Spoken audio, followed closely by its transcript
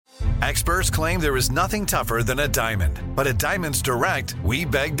Experts claim there is nothing tougher than a diamond. But at Diamonds Direct, we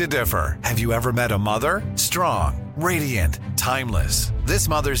beg to differ. Have you ever met a mother? Strong, radiant, timeless. This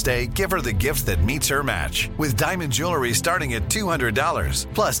Mother's Day, give her the gift that meets her match. With diamond jewelry starting at $200.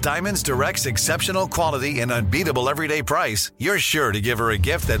 Plus Diamonds Direct's exceptional quality and unbeatable everyday price, you're sure to give her a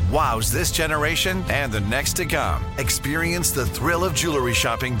gift that wows this generation and the next to come. Experience the thrill of jewelry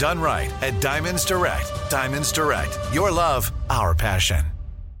shopping done right at Diamonds Direct. Diamonds Direct. Your love, our passion.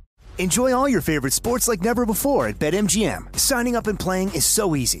 Enjoy all your favorite sports like never before at BetMGM. Signing up and playing is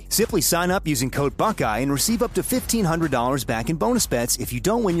so easy. Simply sign up using code Buckeye and receive up to $1,500 back in bonus bets if you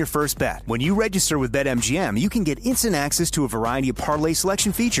don't win your first bet. When you register with BetMGM, you can get instant access to a variety of parlay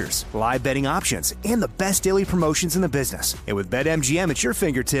selection features, live betting options, and the best daily promotions in the business. And with BetMGM at your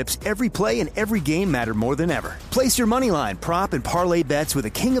fingertips, every play and every game matter more than ever. Place your moneyline, prop, and parlay bets with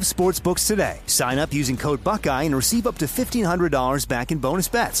the king of sportsbooks today. Sign up using code Buckeye and receive up to $1,500 back in bonus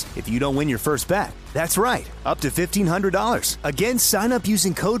bets if you don't win your first bet. That's right, up to $1,500. Again, sign up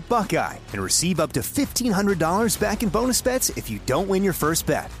using code Buckeye and receive up to $1,500 back in bonus bets if you don't win your first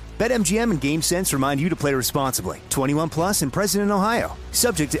bet. BetMGM and GameSense remind you to play responsibly. 21 plus and present in Ohio.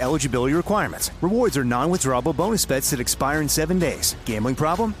 Subject to eligibility requirements. Rewards are non-withdrawable bonus bets that expire in 7 days. Gambling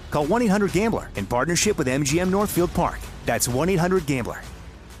problem? Call 1-800-GAMBLER in partnership with MGM Northfield Park. That's 1-800-GAMBLER.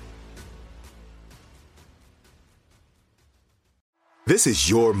 This is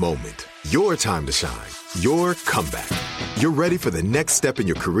your moment, your time to shine, your comeback. You're ready for the next step in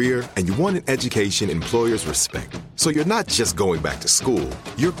your career, and you want an education employers respect. So you're not just going back to school,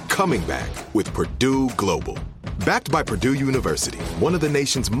 you're coming back with Purdue Global. Backed by Purdue University, one of the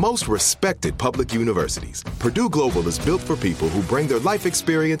nation's most respected public universities, Purdue Global is built for people who bring their life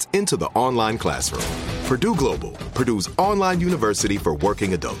experience into the online classroom. Purdue Global, Purdue's online university for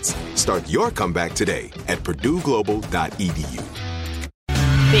working adults. Start your comeback today at purdueglobal.edu.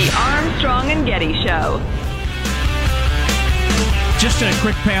 The Armstrong and Getty Show. Just a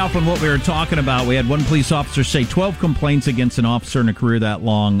quick payoff on what we were talking about. We had one police officer say 12 complaints against an officer in a career that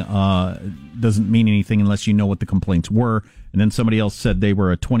long doesn't mean anything unless you know what the complaints were. And then somebody else said they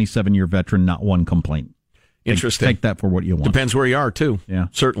were a 27-year veteran, not one complaint. Interesting. Take that for what you want. Depends where you are, too. Yeah.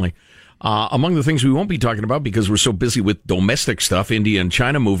 Certainly. Among the things we won't be talking about because we're so busy with domestic stuff, India and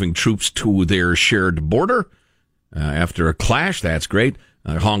China moving troops to their shared border after a clash. That's great.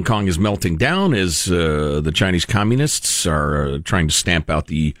 Hong Kong is melting down as the Chinese communists are trying to stamp out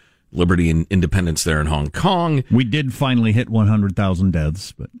the liberty and independence there in Hong Kong. We did finally hit 100,000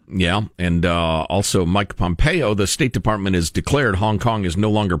 deaths. But yeah, and also Mike Pompeo, the State Department has declared Hong Kong is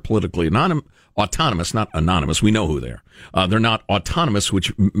no longer politically autonomous, not anonymous. We know who they are. They're not autonomous,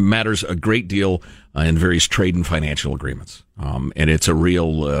 which matters a great deal in various trade and financial agreements. And it's a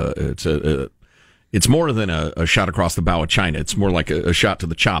real, it's more than a shot across the bow of China. It's more like a shot to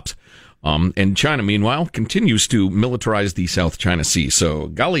the chops. And China, meanwhile, continues to militarize the South China Sea. So,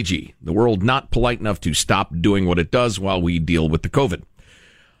 golly gee, the world not polite enough to stop doing what it does while we deal with the COVID.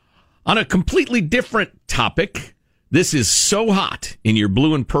 On a completely different topic, this is so hot in your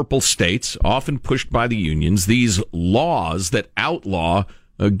blue and purple states, often pushed by the unions, these laws that outlaw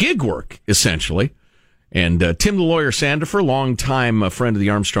gig work, essentially. And Tim the Lawyer Sandifer, longtime friend of the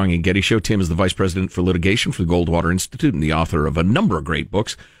Armstrong and Getty Show. Tim is the Vice President for Litigation for the Goldwater Institute and the author of a number of great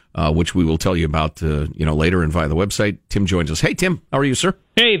books, which we will tell you about later and via the website. Tim joins us. Hey, Tim, how are you, sir?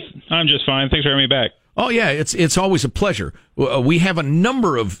 Hey, I'm just fine. Thanks for having me back. Oh, yeah, it's always a pleasure. We have a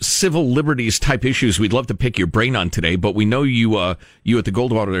number of civil liberties type issues we'd love to pick your brain on today, but we know you at the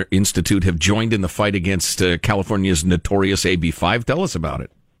Goldwater Institute have joined in the fight against California's notorious AB 5. Tell us about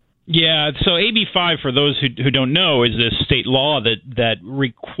it. Yeah, so AB 5, for those who don't know, is this state law that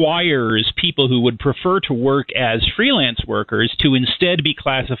requires people who would prefer to work as freelance workers to instead be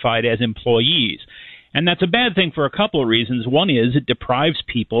classified as employees. And that's a bad thing for a couple of reasons. One is it deprives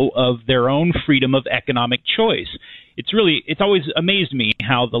people of their own freedom of economic choice. It's always amazed me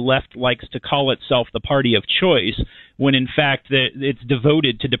how the left likes to call itself the party of choice when in fact it's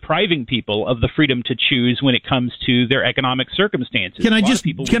devoted to depriving people of the freedom to choose when it comes to their economic circumstances. Can I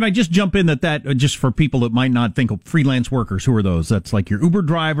just jump in that just for people that might not think of freelance workers, who are those? That's like your Uber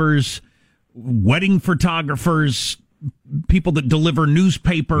drivers, wedding photographers, people that deliver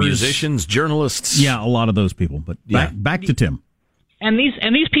newspapers, musicians, journalists. Yeah, a lot of those people. But back to Tim. And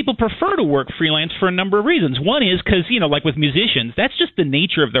these people prefer to work freelance for a number of reasons. One is because, like with musicians, that's just the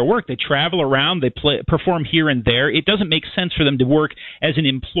nature of their work. They travel around, they perform here and there. It doesn't make sense for them to work as an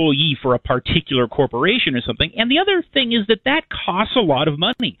employee for a particular corporation or something. And the other thing is that costs a lot of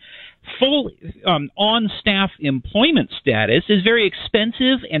money. full on-staff employment status is very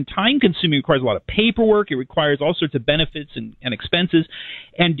expensive and time-consuming. It requires a lot of paperwork. It requires all sorts of benefits and expenses.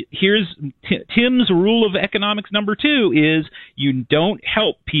 And here's Tim's rule of economics number 2 is you don't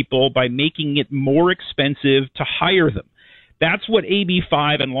help people by making it more expensive to hire them. That's what AB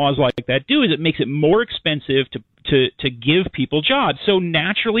 5 and laws like that do, is it makes it more expensive to give people jobs. So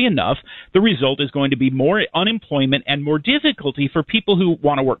naturally enough, the result is going to be more unemployment and more difficulty for people who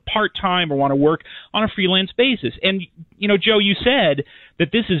want to work part-time or want to work on a freelance basis. And, Joe, you said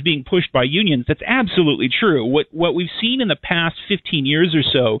that this is being pushed by unions. That's absolutely true. What we've seen in the past 15 years or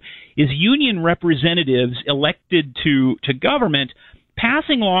so is union representatives elected to government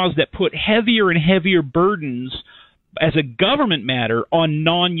passing laws that put heavier and heavier burdens as a government matter on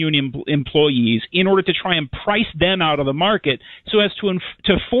non-union employees in order to try and price them out of the market so as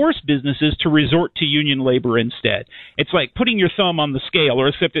to force businesses to resort to union labor instead. It's like putting your thumb on the scale, or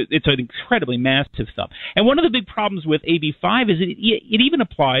except it's an incredibly massive thumb. And one of the big problems with AB 5 is it even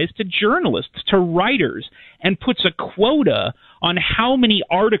applies to journalists, to writers, and puts a quota on how many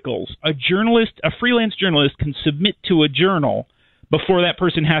articles a freelance journalist can submit to a journal before that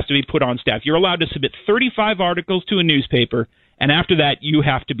person has to be put on staff. You're allowed to submit 35 articles to a newspaper, and after that, you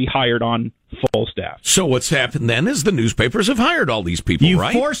have to be hired on full staff. So what's happened then is the newspapers have hired all these people,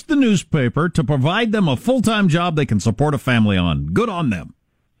 right? You forced the newspaper to provide them a full-time job they can support a family on. Good on them.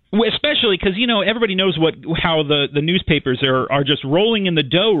 Especially because, everybody knows how the newspapers are just rolling in the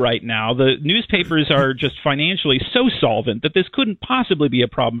dough right now. The newspapers are just financially so solvent that this couldn't possibly be a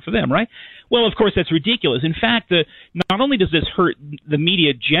problem for them, right? Well, of course, that's ridiculous. In fact, not only does this hurt the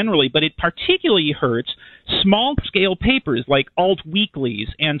media generally, but it particularly hurts small-scale papers like alt weeklies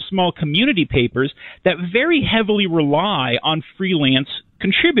and small community papers that very heavily rely on freelance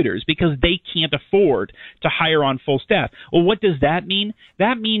contributors because they can't afford to hire on full staff. Well, what does that mean?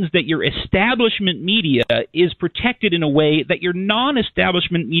 That means that your establishment media is protected in a way that your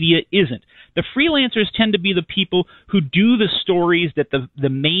non-establishment media isn't. The freelancers tend to be the people who do the stories that the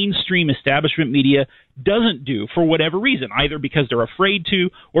mainstream establishment media doesn't do for whatever reason, either because they're afraid to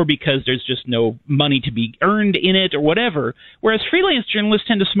or because there's just no money to be earned in it or whatever. Whereas freelance journalists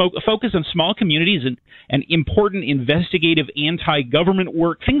tend to focus on small communities and important investigative anti-government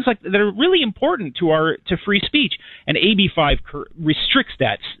work, things like that are really important to free speech. And AB 5 restricts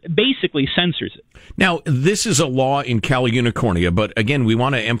that, basically censors it. Now, this is a law in Cali Unicornia, but again, we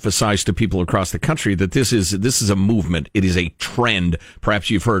want to emphasize to people across the country that this is a movement. It is a trend. Perhaps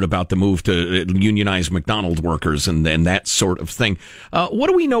you've heard about the move to unionize McDonald's workers and that sort of thing. What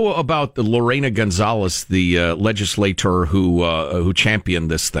do we know about the Lorena Gonzalez, the legislator who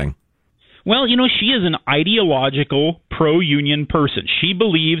championed this thing? Well, she is an ideological pro-union person. She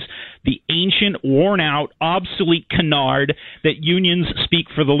believes the ancient, worn-out, obsolete canard that unions speak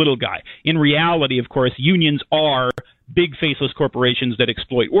for the little guy. In reality, of course, unions are big faceless corporations that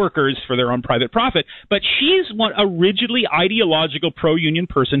exploit workers for their own private profit. But she's a rigidly ideological pro-union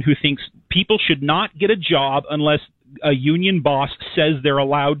person who thinks people should not get a job unless a union boss says they're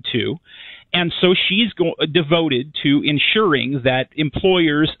allowed to. And so she's devoted to ensuring that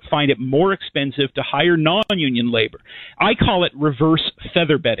employers find it more expensive to hire non-union labor. I call it reverse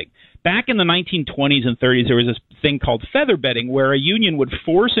feather bedding. Back in the 1920s and 30s, there was this thing called feather bedding, where a union would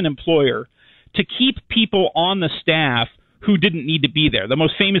force an employer to keep people on the staff who didn't need to be there. The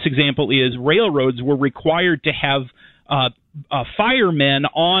most famous example is railroads were required to have firemen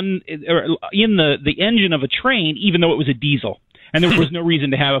in the engine of a train, even though it was a diesel. And there was no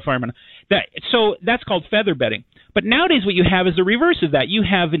reason to have a fireman. So that's called feather bedding. But nowadays what you have is the reverse of that. You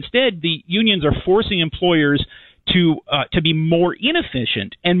have instead the unions are forcing employers to be more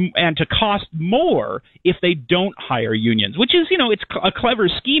inefficient and to cost more if they don't hire unions, which is, it's a clever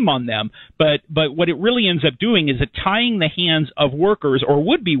scheme on them. But what it really ends up doing is tying the hands of workers or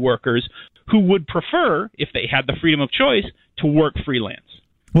would-be workers who would prefer, if they had the freedom of choice, to work freelance.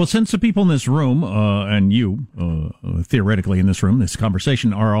 Well, since the people in this room, and you, theoretically in this room, this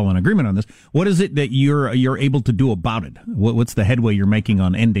conversation, are all in agreement on this, what is it that you're able to do about it? What's the headway you're making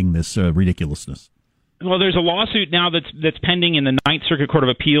on ending this ridiculousness? Well, there's a lawsuit now that's pending in the Ninth Circuit Court of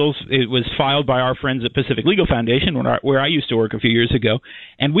Appeals. It was filed by our friends at Pacific Legal Foundation, where I used to work a few years ago,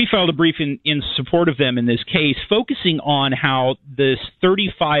 and we filed a brief in support of them in this case, focusing on how this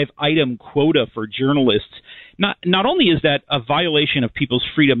 35-item quota for journalists, not only is that a violation of people's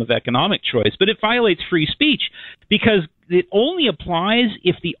freedom of economic choice, but it violates free speech, because it only applies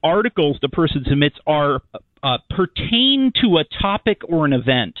if the articles the person submits are pertain to a topic or an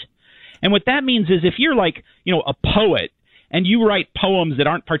event. And what that means is if you're like, a poet and you write poems that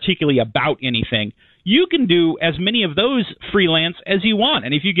aren't particularly about anything, you can do as many of those freelance as you want.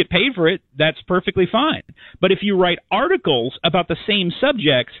 And if you get paid for it, that's perfectly fine. But if you write articles about the same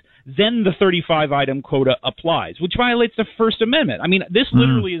subjects, then the 35-item quota applies, which violates the First Amendment. I mean, this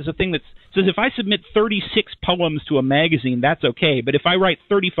literally is a thing that says if I submit 36 poems to a magazine, that's okay. But if I write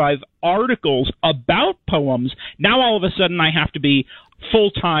 35 articles about poems, now all of a sudden I have to be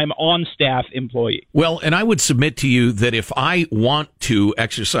full-time, on-staff employee. Well, and I would submit to you that if I want to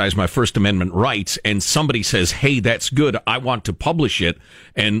exercise my First Amendment rights and somebody says, hey, that's good, I want to publish it,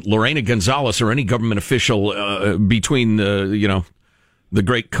 and Lorena Gonzalez or any government official between, the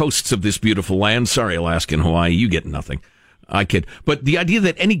great coasts of this beautiful land. Sorry, Alaska and Hawaii, you get nothing. I kid. But the idea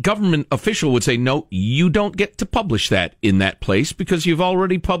that any government official would say, no, you don't get to publish that in that place because you've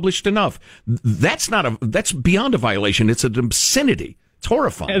already published enough. That's beyond a violation. It's an obscenity. It's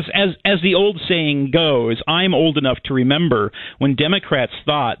horrifying. As the old saying goes, I'm old enough to remember when Democrats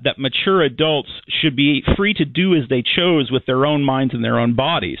thought that mature adults should be free to do as they chose with their own minds and their own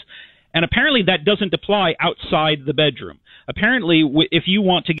bodies. And apparently that doesn't apply outside the bedroom. Apparently, if you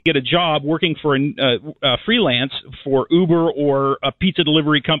want to get a job working for a freelance for Uber or a pizza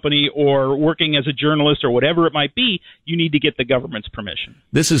delivery company or working as a journalist or whatever it might be, you need to get the government's permission.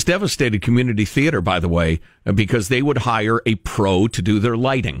 This has devastated community theater, by the way, because they would hire a pro to do their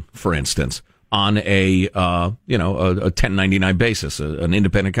lighting, for instance, on a 1099 basis, an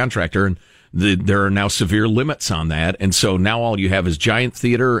independent contractor, and there are now severe limits on that, and so now all you have is giant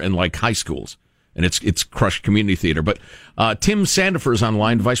theater and like high schools. And it's crushed community theater. But Tim Sandifer is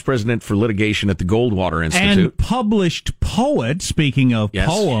online, Vice President for Litigation at the Goldwater Institute. And published poet, speaking of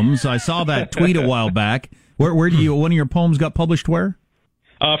poems. I saw that tweet a while back. Where one of your poems got published where?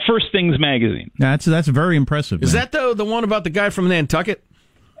 First Things Magazine. That's very impressive. Is that the one about the guy from Nantucket?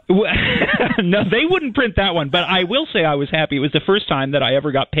 No, they wouldn't print that one, but I will say I was happy. It was the first time that I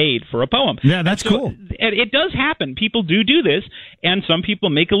ever got paid for a poem. Yeah, that's cool. It does happen. People do this, and some people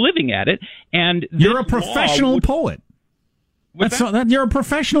make a living at it. And you're a professional poet. You're a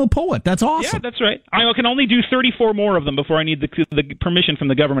professional poet. That's awesome. Yeah, that's right. I can only do 34 more of them before I need the permission from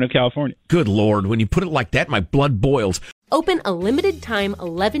the government of California. Good Lord, when you put it like that, my blood boils. Open a limited-time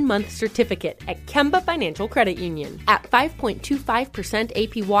 11-month certificate at Kemba Financial Credit Union. At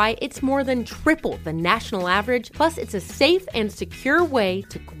 5.25% APY, it's more than triple the national average, plus it's a safe and secure way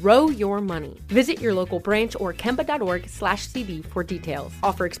to grow your money. Visit your local branch or kemba.org/cb for details.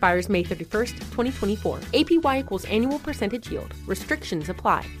 Offer expires May 31st, 2024. APY equals annual percentage yield. Restrictions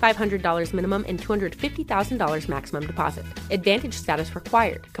apply. $500 minimum and $250,000 maximum deposit. Advantage status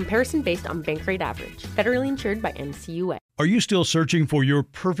required. Comparison based on bank rate average. Federally insured by NCUA. Are you still searching for your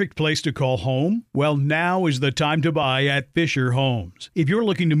perfect place to call home? Well, now is the time to buy at Fisher Homes. If you're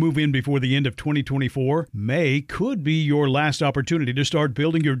looking to move in before the end of 2024, May could be your last opportunity to start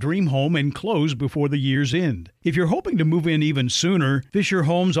building your dream home and close before the year's end. If you're hoping to move in even sooner, Fisher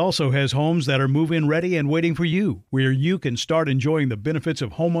Homes also has homes that are move-in ready and waiting for you, where you can start enjoying the benefits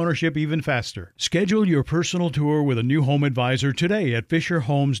of homeownership even faster. Schedule your personal tour with a new home advisor today at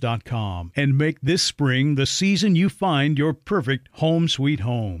FisherHomes.com and make this spring the season you find your perfect home sweet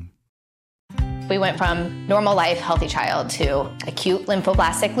home. We went from normal life, healthy child to acute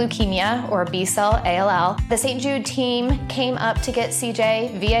lymphoblastic leukemia or B-cell ALL. The St. Jude team came up to get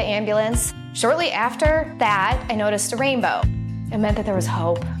CJ via ambulance. Shortly after that, I noticed a rainbow. It meant that there was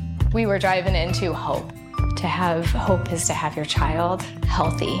hope. We were driving into hope. To have hope is to have your child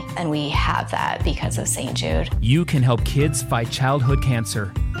healthy, and we have that because of St. Jude. You can help kids fight childhood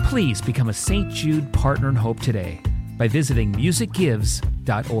cancer. Please become a St. Jude Partner in Hope today by visiting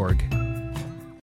musicgives.org.